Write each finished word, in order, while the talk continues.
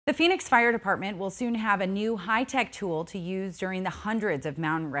The Phoenix Fire Department will soon have a new high-tech tool to use during the hundreds of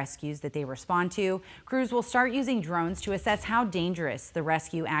mountain rescues that they respond to. Crews will start using drones to assess how dangerous the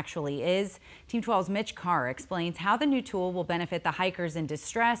rescue actually is. Team 12's Mitch Carr explains how the new tool will benefit the hikers in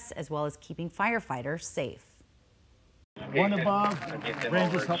distress as well as keeping firefighters safe. One above,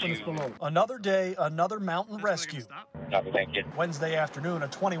 Rangers helping us below. Another day, another mountain rescue. Wednesday afternoon, a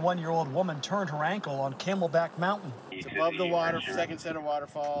 21-year-old woman turned her ankle on Camelback Mountain. It's above the water, second center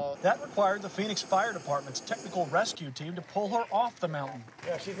waterfall. That required the Phoenix Fire Department's technical rescue team to pull her off the mountain.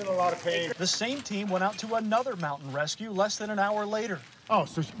 Yeah, she's in a lot of pain. The same team went out to another mountain rescue less than an hour later. Oh,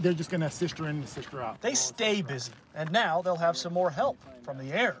 so they're just going to assist her in and assist her out. They stay busy, and now they'll have some more help from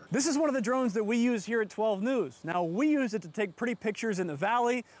the air. This is one of the drones that we use here at 12 News. Now, we use it to take pretty pictures in the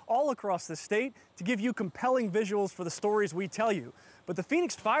valley, all across the state, to give you compelling visuals for the stories we tell you. But the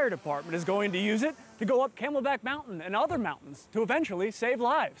Phoenix Fire Department is going to use it to go up Camelback Mountain and other mountains to eventually save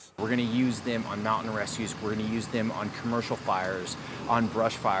lives. We're going to use them on mountain rescues. We're going to use them on commercial fires, on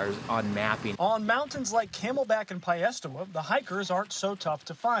brush fires, on mapping. On mountains like Camelback and Piestewa, the hikers aren't so tough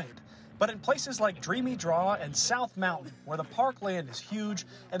to find. But in places like Dreamy Draw and South Mountain, where the parkland is huge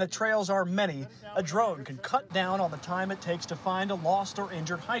and the trails are many, a drone can cut down on the time it takes to find a lost or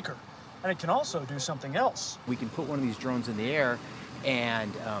injured hiker. And it can also do something else. We can put one of these drones in the air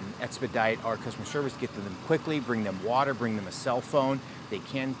and expedite our customer service, get to them quickly, bring them water, bring them a cell phone. They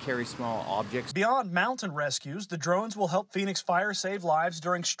can carry small objects. Beyond mountain rescues, the drones will help Phoenix Fire save lives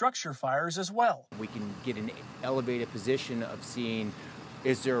during structure fires as well. We can get an elevated position of seeing,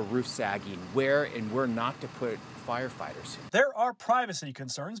 is there a roof sagging, where and where not to put firefighters. There are privacy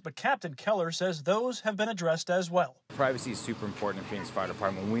concerns, but Captain Keller says those have been addressed as well. Privacy is super important in Phoenix Fire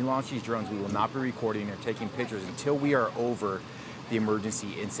Department. When we launch these drones, we will not be recording or taking pictures until we are over the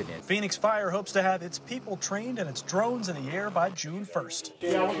emergency incident. Phoenix Fire hopes to have its people trained and its drones in the air by June 1st.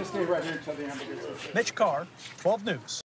 Yeah, we'll just stay right here until the ambulance. Mitch Carr, 12 News.